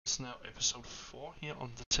now episode 4 here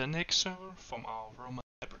on the 10x server from our Roman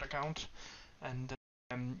hybrid account. And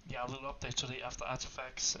yeah, a little update today after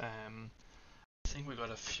artifacts. I think we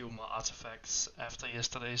got a few more artifacts after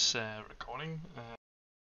yesterday's recording.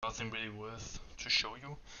 Nothing really worth to show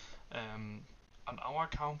you. On our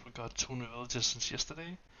account we got 2 new villages since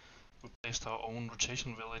yesterday. We placed our own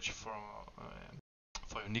rotation village for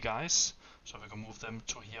unique eyes, so we can move them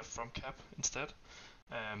to here from cap instead.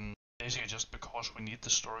 Basically just because we need the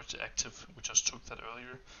storage active. We just took that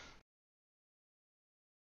earlier.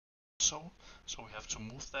 So we have to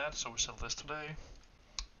move that, so we sell this today.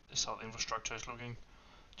 This is how the infrastructure is looking.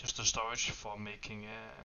 Just the storage for making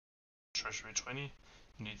treasury 20.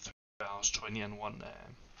 You need 3 warehouse 20 and 1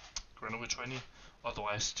 granary 20.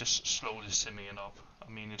 Otherwise just slowly simming it up. I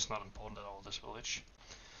mean, it's not important at all, this village.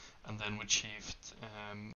 And then we achieved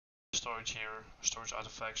storage here, storage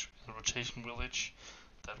artifacts in rotation village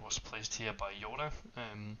that was placed here by Yoda.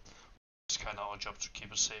 It's kind of our job to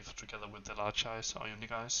keep it safe together with the large eyes, our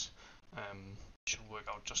unique eyes. Should work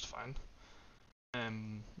out just fine. Yeah,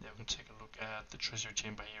 we can take a look at the treasury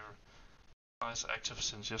chamber here. It's active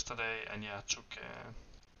since yesterday, and yeah, took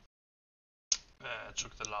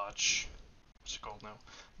the large, what's it called now,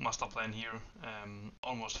 master plan here,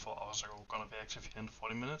 almost 4 hours ago. Gonna be active here in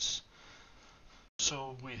 40 minutes.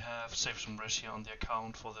 So we have saved some res here on the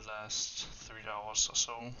account for the last 3 hours or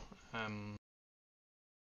so.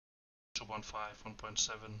 2.5,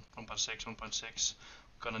 1.7, 1.6, 1.6.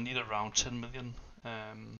 We're gonna need around 10 million.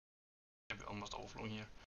 Maybe almost overflowing here.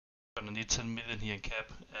 We're gonna need 10 million here in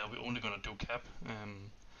cap. We're only gonna do cap. We're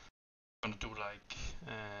gonna do like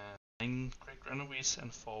 9 great granaries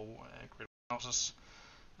and 4 great houses.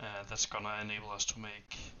 That's gonna enable us to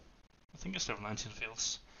make, I think it's level 19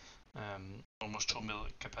 fields. Almost 2 mil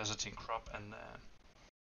capacity in crop and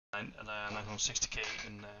 960k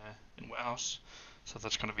in warehouse. So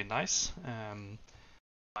that's gonna be nice.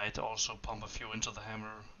 Might also pump a few into the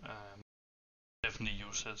hammer. Definitely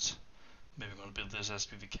use it. Maybe I'm gonna build this as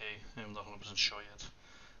PVK. I'm not 100% sure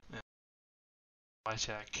yet. Right,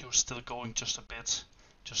 yeah, Q's still going just a bit.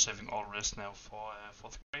 Just saving all rest now for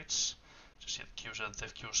the crates. Just see the Q's and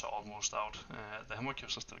dev Q's are almost out. The hammer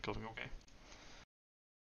Q's are still going okay.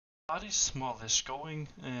 Party's more or less going.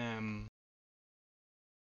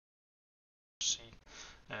 See,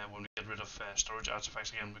 when we get rid of storage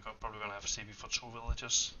artifacts again, we're probably gonna have a CB for 2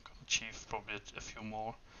 villages. Gonna achieve probably a few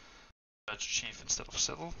more to achieve instead of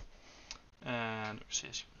settle. And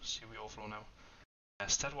see we overflow now.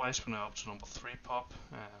 Stat wise, we're now up to number 3 pop.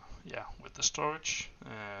 Yeah, with the storage.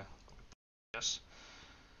 Yes.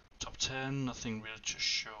 Top 10, nothing really to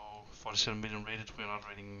show. 47 million rated, we're not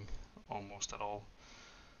rating almost at all.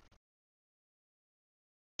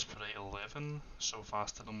 Play 11, so far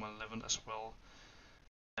still number 11 as well.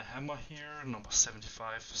 A hammer here, number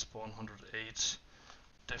 75, spawn 108.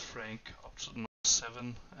 Def rank up to number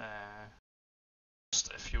 7.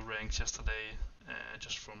 Just a few ranks yesterday,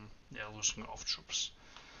 just from losing off troops.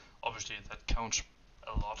 Obviously that counts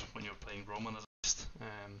a lot when you're playing Roman at least.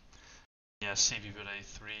 Yeah, CB with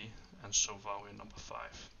A3, and so far we're number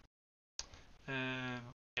 5.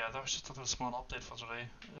 Yeah, that was just a little small update for today.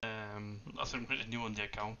 Nothing really new on the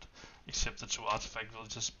account, except the 2 artifact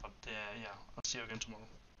villages, but yeah, I'll see you again tomorrow.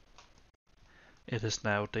 It is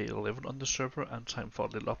now day 11 on the server and time for a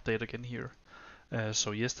little update again here.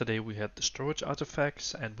 So yesterday we had the storage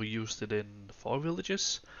artifacts and we used it in 4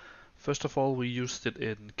 villages. First of all, we used it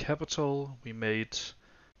in capital. We made,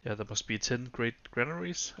 there must be 10 great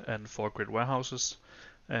granaries and 4 great warehouses.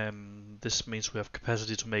 This means we have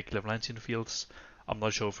capacity to make level 19 fields. I'm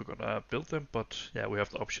not sure if we're gonna build them, but yeah, we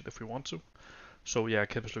have the option if we want to. So yeah,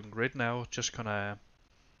 cap is looking great now. Just gonna,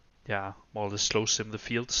 more or less slow sim the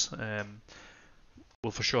fields.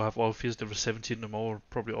 We'll for sure have all fields level 17 or more,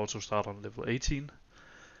 probably also start on level 18.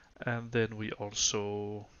 And then we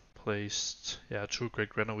also placed 2 great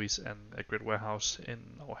granaries and a great warehouse in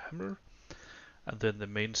our hammer. And then the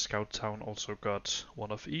main scout town also got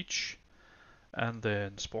 1 of each. And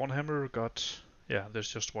then spawn hammer got, there's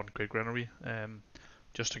just 1 great granary,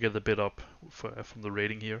 just to get the bid up from the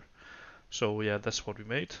rating here. So yeah, that's what we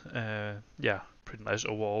made. Pretty nice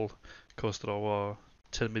overall. Costed over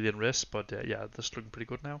 10 million res, but that's looking pretty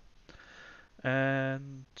good now.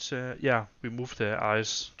 And we moved the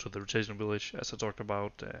eyes to the rotation village as I talked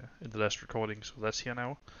about in the last recording, so that's here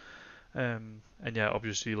now. And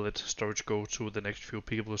obviously let storage go to the next few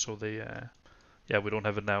people, so they we don't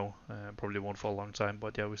have it now. Probably won't for a long time,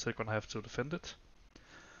 but we're still gonna have to defend it.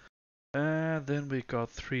 And then we got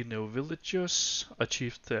 3 new villages.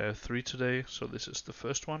 Achieved 3 today, so this is the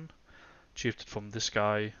first one. Achieved it from this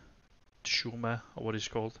guy, Shuma, or what he's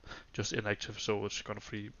called. Just inactive, so it's gonna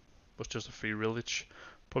was just a free village.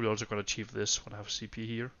 Probably also gonna achieve this when I have CP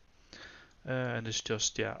here. And it's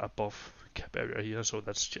just above cap area here, so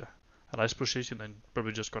that's a nice position and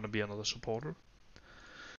probably just gonna be another supporter.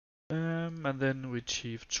 And then we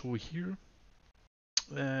achieve 2 here.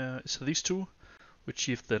 So these two we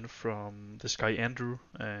achieved then from this guy Andrew.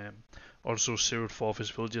 Also zeroed 4 of his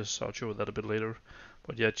villages, so I'll show you that a bit later.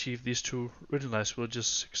 But yeah, achieved these two really nice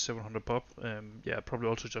villages, 600-700 pop. Probably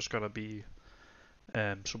also just gonna be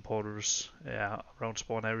supporters around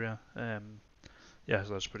spawn area. So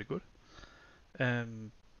that's pretty good.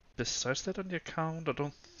 Besides that on the account, I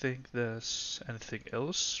don't think there's anything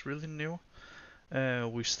else really new.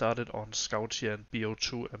 We started on scouts here in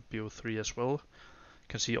BO2 and BO3 as well. You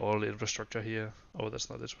can see all the infrastructure here. Oh, that's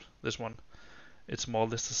not this one. It's more or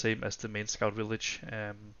less the same as the main scout village.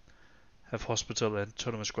 Have hospital and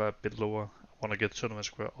tournament square a bit lower. I want to get tournament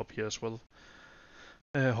square up here as well.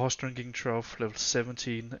 Horse drinking trough level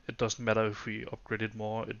 17. It doesn't matter if we upgrade it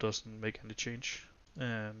more. It doesn't make any change.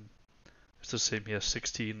 It's the same here.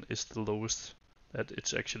 16 is the lowest that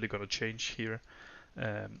it's actually gonna change here.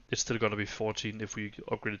 It's still gonna be 14 if we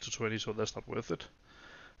upgrade it to 20, so that's not worth it.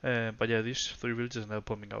 But yeah, these 3 villages are now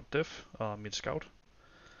pumping out def, scout.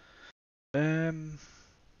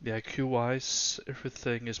 Q wise,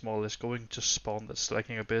 everything is more or less going. Just spawn that's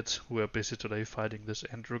slacking a bit. We are busy today fighting this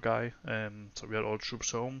Andrew guy, so we had all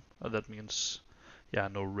troops home, and that means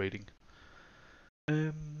no raiding.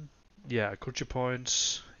 Culture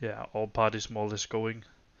points. All parties more or less going.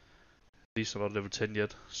 These are not level 10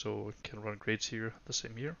 yet, so can run grades here. The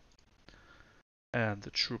same here. And the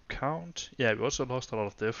troop count. We also lost a lot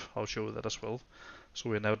of def. I'll show you that as well. So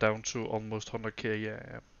we're now down to almost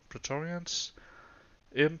 100k Praetorians.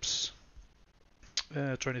 Imps.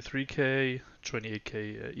 23k,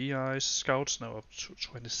 28k EIs. Scouts now up to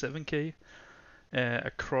 27k.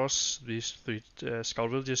 Across these 3 scout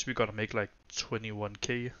villages, we're gonna make like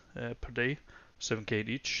 21k per day, 7k in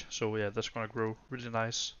each. So that's gonna grow really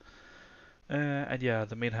nice.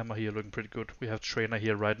 The main hammer here looking pretty good. We have trainer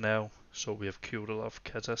here right now, so we have queued a lot of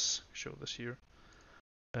katas. Show this here.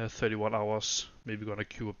 31 hours. Maybe gonna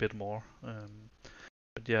queue a bit more.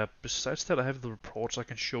 Besides that, I have the reports I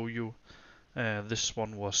can show you. This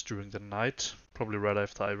one was during the night, probably right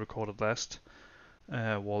after I recorded last.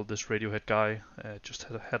 While this Radiohead guy just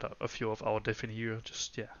had a few of our def in here.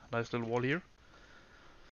 Just nice little wall here.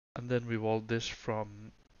 And then we walled this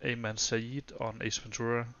from Ayman Saeed on Ace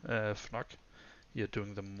Ventura Fnac.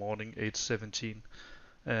 During the morning 8:17.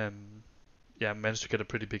 Managed to get a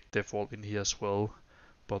pretty big def wall in here as well.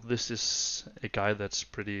 But this is a guy that's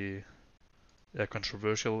pretty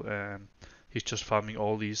controversial. He's just farming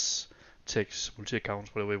all these techs,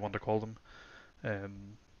 multi-accounts, whatever you want to call them.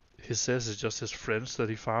 He says it's just his friends that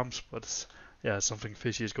he farms, but something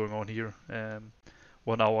fishy is going on here.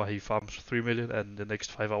 1 hour he farms 3 million, and the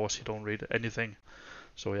next 5 hours he don't raid anything.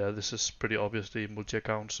 So this is pretty obviously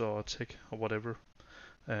multi-accounts or tech or whatever.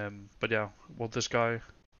 This guy,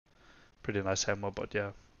 pretty nice hammer, but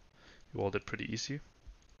you walled it pretty easy.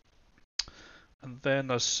 And then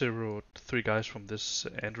I zeroed 3 guys from this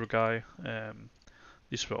Andrew guy.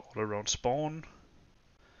 These were all around spawn.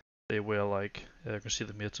 They were like, you can see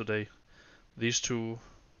them here today. These 2,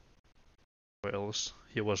 where else?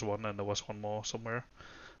 Here was 1 and there was 1 more somewhere.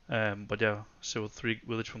 So 3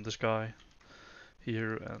 village from this guy.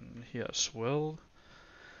 Here and here as well.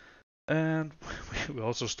 And we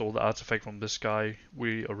also stole the artifact from this guy.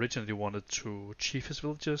 We originally wanted to chief his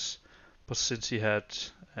villages, but since he had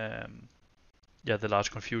the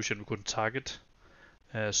large confusion, we couldn't target.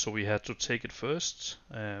 So we had to take it first.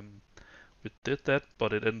 We did that,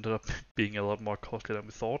 but it ended up being a lot more costly than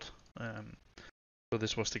we thought. So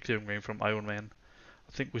this was the clearing range from Iron Man.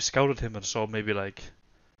 I think we scouted him and saw maybe like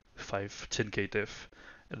 5-10k def,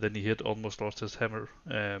 and then he hit almost lost his hammer.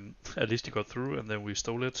 At least he got through, and then we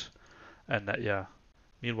stole it. And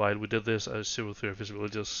meanwhile we did this as 0-3 of his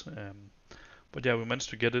villages. We managed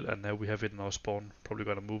to get it, and now we have it in our spawn. Probably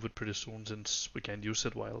gonna move it pretty soon since we can't use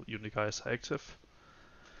it while unit guys are active.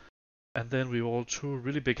 And then we walled 2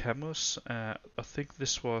 really big hammers. I think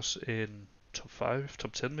this was in top 5,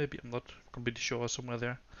 top 10 maybe. I'm not completely sure, somewhere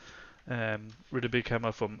there. Really big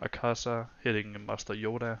hammer from Akasa hitting Master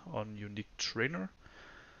Yoda on unique trainer.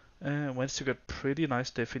 Managed to get pretty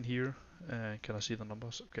nice def in here. Can I see the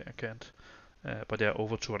numbers? Okay, I can't.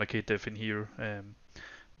 Over 200k def in here.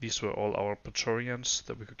 These were all our Praetorians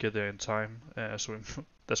that we could get there in time. So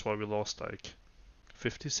that's why we lost like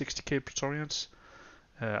 50-60k Praetorians.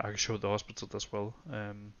 I can show the hospital as well.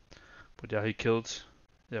 He killed.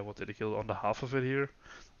 What did he kill? Under half of it here.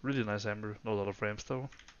 Really nice hammer. Not a lot of frames though.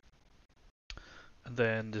 And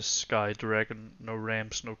then this guy Dragon, no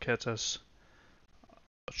Rams, no Katas.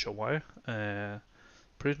 Not sure why.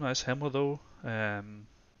 Pretty nice hammer though.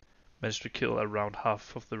 Managed to kill around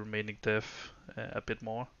half of the remaining death, a bit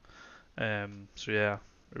more. So yeah,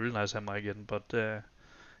 a really nice hammer again, but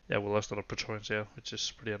yeah, we lost a lot of Praetorians here, which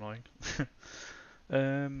is pretty annoying.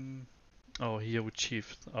 Oh, here we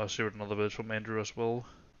chiefed. I zeroed another village from Andrew as well.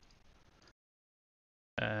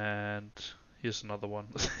 And here's another one.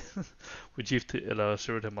 We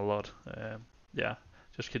zeroed him a lot. Yeah,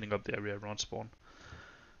 just cleaning up the area around spawn.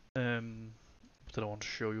 What did I want to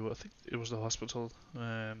show you? I think it was the hospital.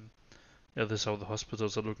 Yeah, this is how the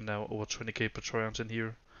hospitals are looking now. Over 20k Praetorians in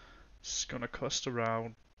here. It's gonna cost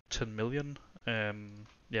around 10 million.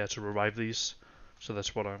 Yeah, to revive these. So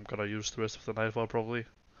that's what I'm gonna use the rest of the night for probably.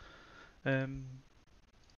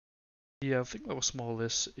 Yeah, I think that was more or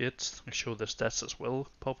less it. I show the stats as well.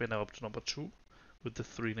 Probably now up to number 2 with the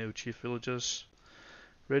 3 new chief villages.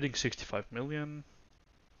 Rating 65 million.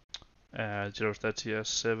 Zero stats here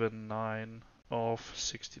 7, 9 of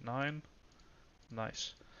 69.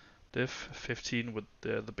 Nice. Diff 15 with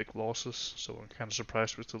the big losses, so I'm kind of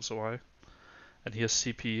surprised we're still so high. And here's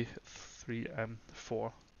CP 3 and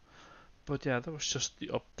 4. But yeah, that was just the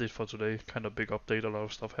update for today. Kind of big update, a lot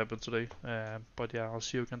of stuff happened today. But yeah, I'll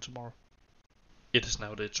see you again tomorrow. It is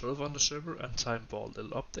now day 12 on the server and time for a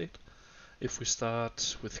little update. If we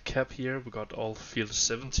start with cap here, we got all field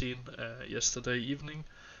 17 yesterday evening.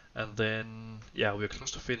 And then, yeah, we're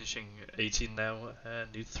close to finishing 18 now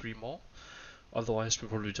and need 3 more. Otherwise, we're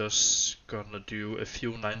probably just gonna do a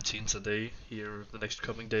few 19s a day here the next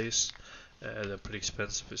coming days. They're pretty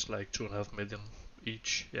expensive, it's like 2.5 million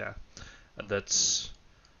each, yeah. And that's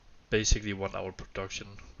basically 1 hour production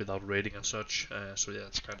without rating and such, so yeah,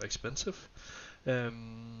 it's kinda expensive.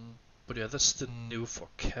 But yeah, that's the new for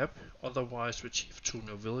cap. Otherwise, we achieved 2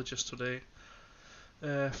 new villages today.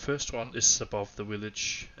 First one is above the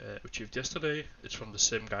village we achieved yesterday. It's from the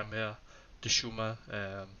same guy here, Deshuma.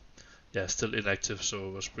 Yeah, still inactive, so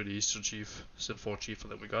it was pretty easy to achieve. Sent 4 chief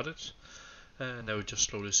and then we got it. Now we're just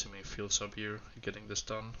slowly simming fields up here, getting this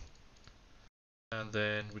done. And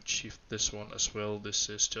then we achieved this one as well. This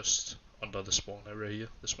is just under the spawn area here,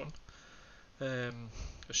 this one.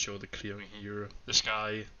 Let's show the clearing here. This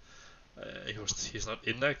guy, he's not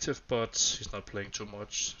inactive, but he's not playing too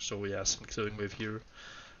much. So we have some clearing wave here.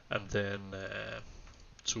 And then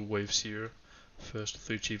 2 waves here. First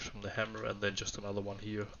 3 chiefs from the hammer and then just another one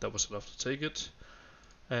here. That was enough to take it.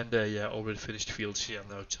 And yeah, already finished fields here.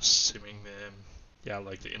 Now just simming, yeah,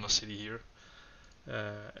 like the inner city here.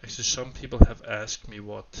 Actually, some people have asked me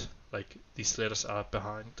what like these letters are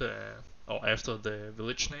behind or after the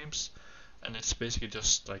village names, and it's basically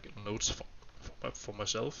just like notes for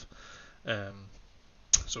myself.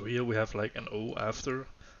 So here we have like an O after,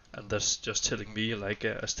 and that's just telling me like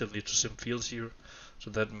I still need to sim fields here. So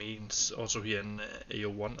that means also here in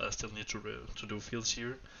AO1 I still need to do fields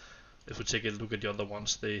here. If we take a look at the other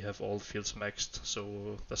ones, they have all fields maxed,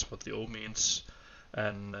 so that's what the O means.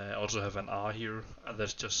 And I also have an R here, and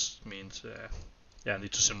that just means yeah, I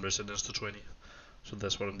need to sim residence to 20. So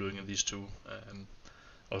that's what I'm doing in these two.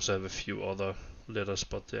 Also have a few other letters,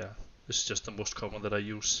 but yeah, this is just the most common that I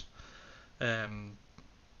use.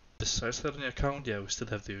 Besides that in the account, yeah, we still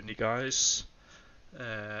have the unique eyes,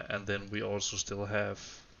 and then we also still have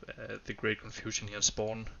the Great Confusion here in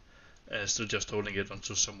spawn. Still just holding it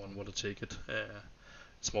until someone want to take it.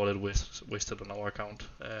 It's more than wasted on our account.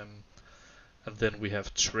 And then we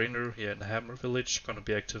have Trainer here in Hammer Village, gonna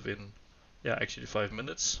be active in, yeah, actually 5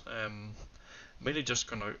 minutes. Mainly just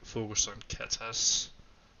gonna focus on Katas.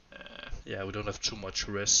 Yeah, we don't have too much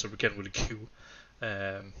rest, so we can't really queue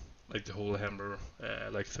like the whole Hammer,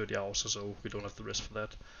 like 30 hours or so. We don't have the rest for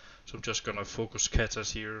that. So I'm just gonna focus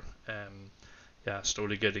Katas here. Yeah,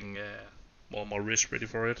 slowly getting more and more risk ready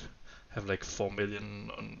for it. Have like 4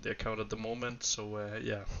 million on the account at the moment, so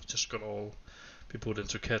yeah, just gonna all be put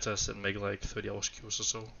into Katas and make like 30 hours queues or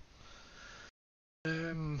so.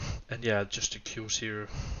 And yeah, just the queues here,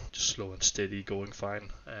 just slow and steady, going fine.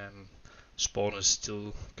 Spawn is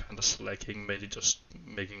still kind of slacking, mainly just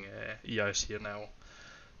making EIs here now,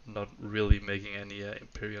 not really making any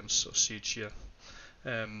Imperians or Siege here.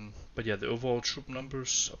 But yeah, the overall troop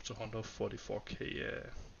numbers up to 144k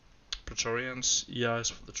Praetorians, EIs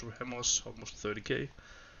for the true hammers almost 30k.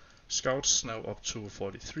 Scouts now up to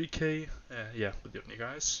 43k, yeah, with the unique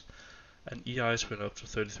eyes. And EIs went up to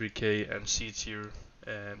 33k, and C tier,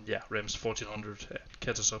 yeah, Rams 1400, and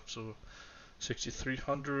Katas up to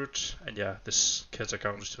 6300. And yeah, this Kata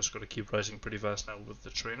account is just gonna keep rising pretty fast now with the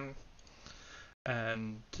trainer.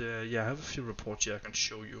 And yeah, I have a few reports here I can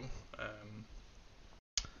show you.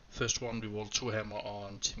 First one, we walled 2 hammer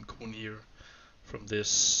on Team Kuhn here from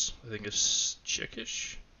this, I think it's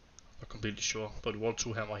Czechish, not completely sure, but we walled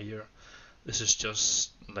 2 hammer here. This is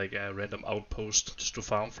just like a random outpost just to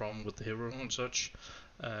farm from with the hero and such.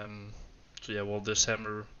 So yeah, walled this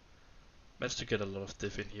hammer, managed to get a lot of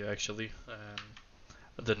diff in here actually.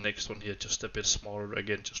 And the next one here just a bit smaller,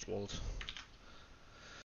 again just walled.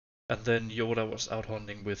 And then Yoda was out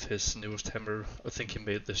hunting with his newest hammer. I think he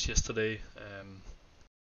made this yesterday,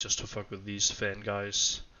 just to fuck with these fan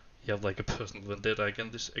guys. He had like a personal vendetta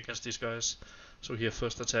against these guys. So here,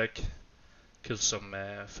 first attack, killed some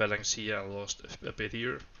phalanx here and lost a bit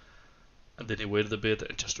here. And then he waited a bit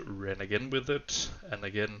and just ran again with it. And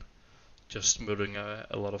again, just murdering a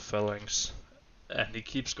lot of phalanx. And he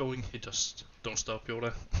keeps going, he just don't stop,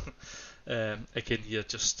 Yoda. Again here,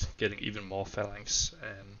 just getting even more phalanx.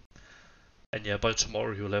 And yeah, by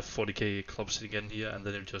tomorrow he will have 40k clubs again here, and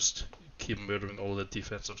then he'll just keep murdering all the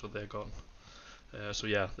defense until they're gone. So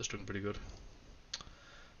yeah, that's doing pretty good.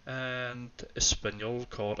 And Espanol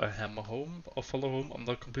caught a hammer home or follow home. I'm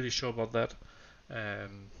not completely sure about that.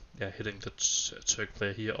 Yeah, hitting the Turk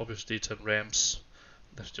player here. Obviously 10 rams.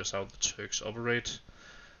 That's just how the Turks operate.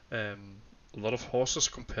 A lot of horses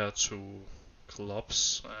compared to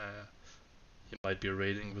clubs. He might be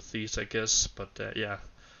raiding with these, I guess, but yeah.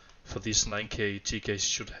 For these 9k TKs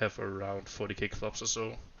should have around 40k clubs or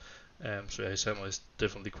so. So yeah, his hammer is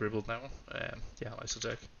definitely crippled now. Yeah, nice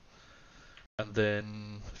attack. And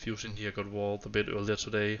then Fusion here got walled a bit earlier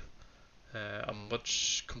today. I'm not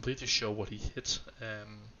completely sure what he hit.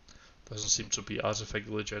 Doesn't seem to be artifact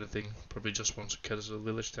village or anything. Probably just wants to catch a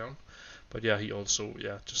village down. But yeah, he also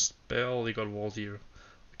just barely got walled here.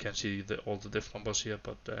 I can't see all the diff numbers here,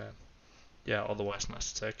 but yeah, otherwise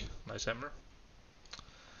nice attack, nice hammer.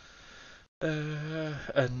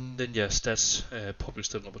 And then yeah, stats, probably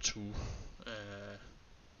still number 2.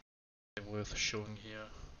 Worth showing here.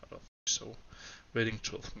 I don't think so. Rating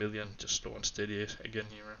 12 million, just slow and steady again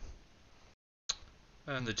here.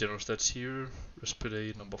 And the general stats here,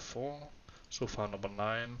 Respite number 4, so far number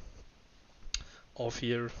 9. Off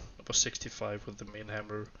here, number 65 with the main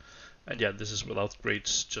hammer. And yeah, this is without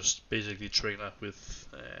grades, just basically trainer with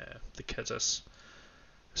the katas.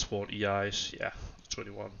 Sworn EIs, yeah,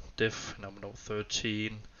 21. Diff, number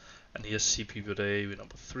 13. And here's CP per day, we're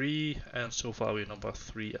number 3. And so far we're number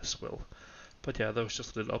 3 as well. But yeah, that was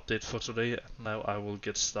just a little update for today. Now I will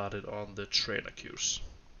get started on the trainer queues.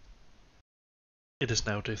 It is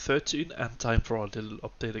now day 13 and time for our little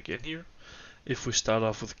update again here. If we start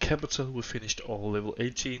off with Capital, we finished all level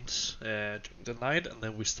 18s during the night, and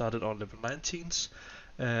then we started on level 19s.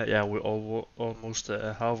 Yeah, we're almost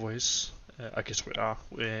halfway. I guess we are.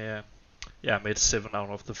 We made 7 out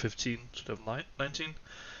of the 15 to level 19.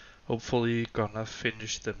 Hopefully gonna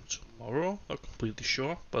finish them tomorrow. Not completely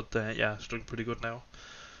sure, but yeah, it's doing pretty good now.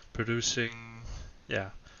 Producing,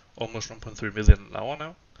 almost 1.3 million an hour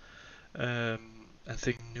now. I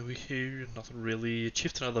think new here, not really.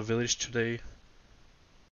 Achieved another village today.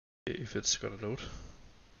 If it's gonna load.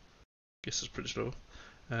 Guess it's pretty slow.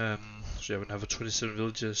 So yeah, we have 27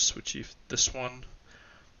 villages. We achieved this one.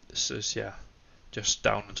 This is just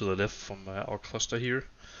down and to the left from our cluster here.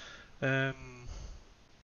 Yeah,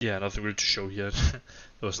 nothing really to show here.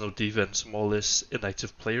 There was no defense, more or less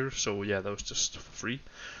inactive player. So yeah, that was just for free.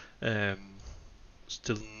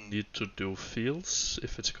 Still need to do fields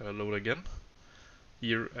if it's gonna load again.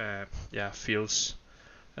 Here, fields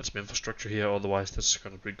and some infrastructure here. Otherwise, that's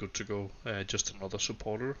gonna be good to go. Just another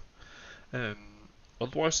supporter.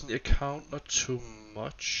 Otherwise, in the account, not too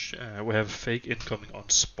much. We have fake incoming on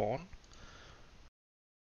spawn.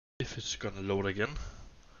 If it's gonna load again.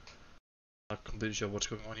 Not completely sure what's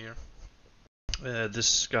going on here.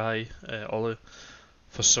 This guy, Ole,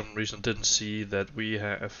 for some reason didn't see that we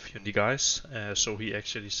have unique eyes, so he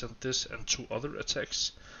actually sent this and 2 other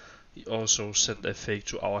attacks. He also sent a fake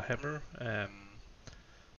to our hammer that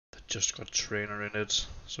just got trainer in it,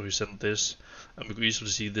 so he sent this, and we could easily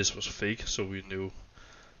see this was fake, so we knew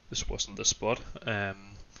this wasn't the spot.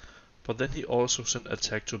 But then he also sent an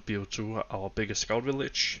attack to BO2, our biggest scout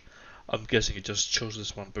village. I'm guessing he just chose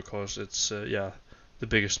this one because it's the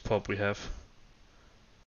biggest pub we have.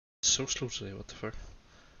 It's so slow today, what the fuck?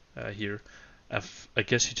 Here. I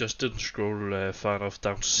guess he just didn't scroll far enough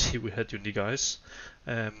down to see we had unique eyes.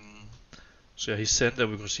 So yeah, he sent that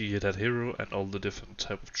we can see that hero and all the different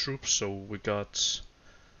type of troops. So we got,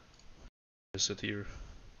 is it here?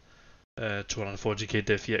 240k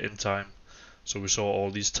def here in time. So we saw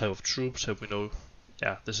all these type of troops, and we know,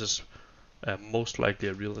 this is most likely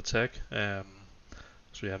a real attack. So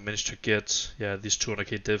yeah, managed to get these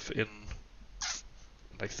 200k div in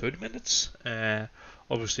like 30 minutes.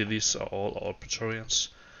 Obviously these are all our Praetorians.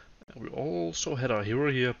 We also had our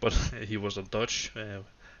hero here, but he was on dodge.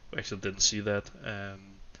 We actually didn't see that.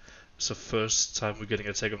 It's the first time we're getting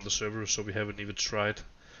attacked on the server, so we haven't even tried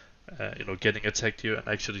getting attacked here and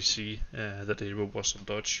actually see that the hero was on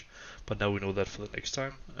dodge. But now we know that for the next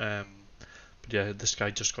time. But yeah, this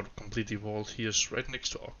guy just got completely walled. He is right next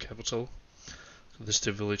to our capital. So this is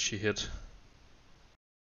the village he hit.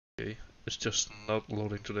 Okay, it's just not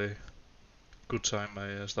loading today. Good time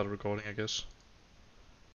I started recording, I guess.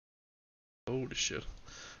 Holy shit.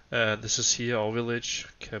 This is here, our village,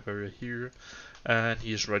 cap area here, and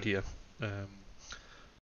he is right here.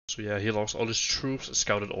 So yeah, he lost all his troops,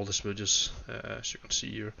 scouted all his villages, as you can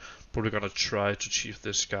see here. Probably gonna try to chief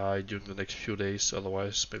this guy during the next few days,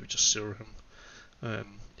 otherwise maybe just zero him.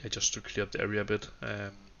 Yeah, just to clear up the area a bit.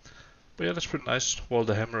 But yeah, that's pretty nice. Wall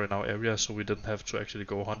the hammer in our area, so we didn't have to actually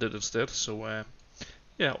go hunt it instead. So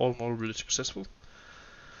yeah, all in all really successful.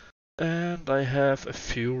 And I have a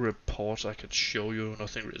few reports I can show you,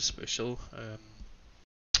 nothing really special.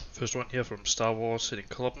 First one here from Star Wars hitting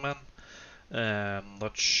Clubman.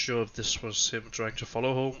 Not sure if this was him trying to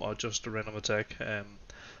follow home or just a random attack.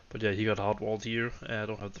 But yeah, he got hardwalled here. I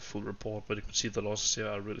don't have the full report, but you can see the losses here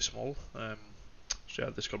are really small. So yeah,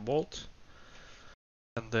 this got walled.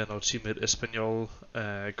 And then our teammate Espanol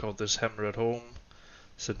got this hammer at home,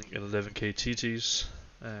 sending 11k TTs.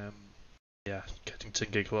 Yeah, getting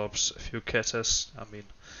 10k clubs, a few katas. I mean,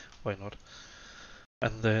 why not?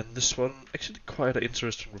 And then this one, actually quite an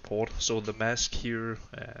interesting report. So the mask here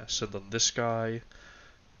sent on this guy,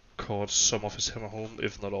 caught some of his hammer home,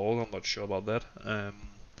 if not all. I'm not sure about that.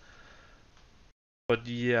 But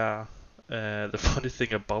yeah, the funny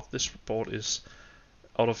thing about this report is,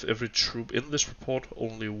 out of every troop in this report,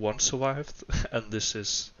 only one survived, and this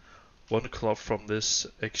is one club from this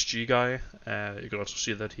XG guy. You can also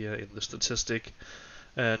see that here in the statistic.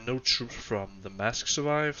 No troops from the mask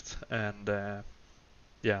survived, and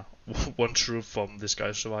yeah, one troop from this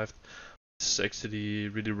guy survived. It's actually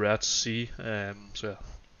really rare to see, so yeah,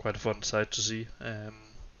 quite a fun sight to see.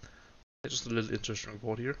 Just a little interesting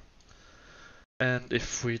report here. And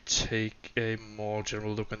if we take a more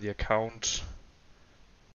general look on the account,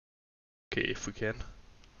 okay, if we can.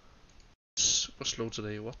 It's super slow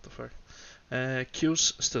today, what the fuck.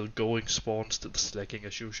 Q's still going, spawn still slacking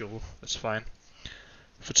as usual, that's fine.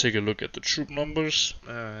 If we take a look at the troop numbers,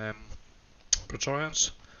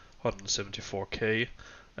 Praetorians, 174k.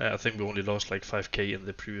 I think we only lost like 5k in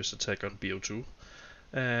the previous attack on BO2.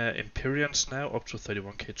 Empyreans now up to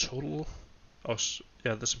 31k total.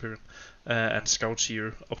 Yeah, that's Empyrean. And Scouts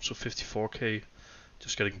here up to 54k.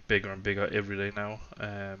 Just getting bigger and bigger every day now.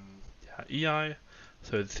 Yeah, EI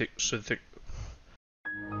 30,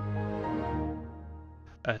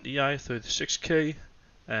 and EI 36k.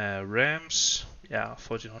 Rams, yeah,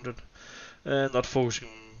 1400. Not focusing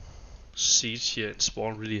siege here in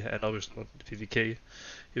spawn really, and obviously not PvK.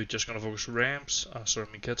 You're just gonna focus Rams,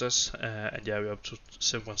 Mikatas, and yeah, we're up to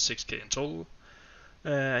 716k in total.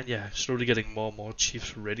 And yeah, slowly getting more and more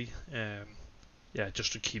chiefs ready. Yeah,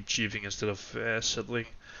 just to keep chiefing instead of settling.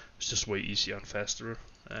 It's just way easier and faster.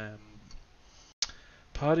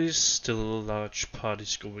 Parties, still large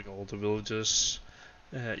parties going all the villages.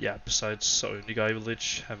 Yeah, besides our Nigai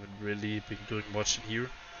village, haven't really been doing much in here.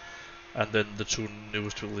 And then the two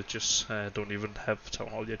newest villages don't even have town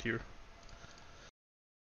hall yet here.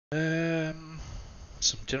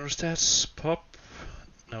 Some general stats. Pop,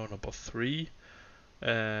 now number 3.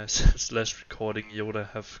 Since last recording, Yoda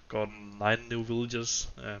have gotten 9 new villages.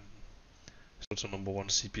 He's also number 1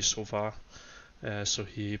 CP so far. So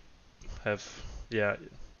he have, yeah,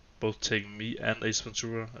 both taken me and Ace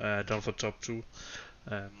Ventura down for top 2.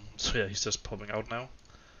 So yeah, he's just popping out now.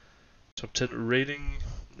 Top 10 rating,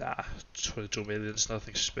 22 million is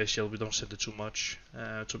nothing special. We don't send it too much,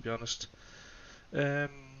 to be honest.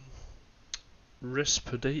 Rest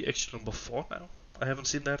per day, actually number 4 now. I haven't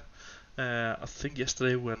seen that. I think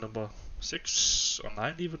yesterday we were number 6 or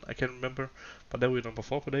 9 even, I can't remember. But now we're number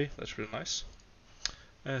 4 per day, that's really nice.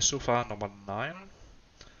 So far number 9.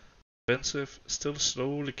 Expensive, still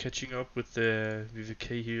slowly catching up with the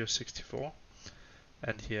VVK here, 64.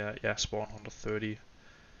 And here, yeah, spawn 130.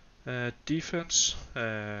 Defense,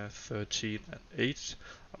 13 and 8.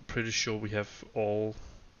 I'm pretty sure we have all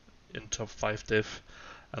in top 5 def,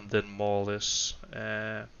 and then more or less,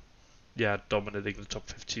 yeah, dominating the top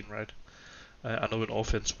 15, right? I know in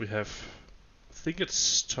offense we have, I think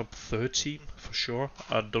it's top 13 for sure.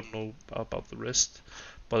 I don't know about the rest,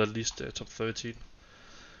 but at least top 13.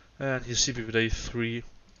 And here's CP day 3,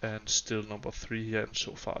 and still number 3 here, and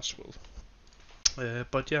so far as well.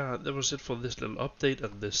 But yeah, that was it for this little update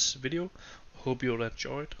and this video. Hope you all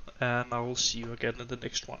enjoyed, and I will see you again in the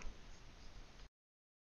next one.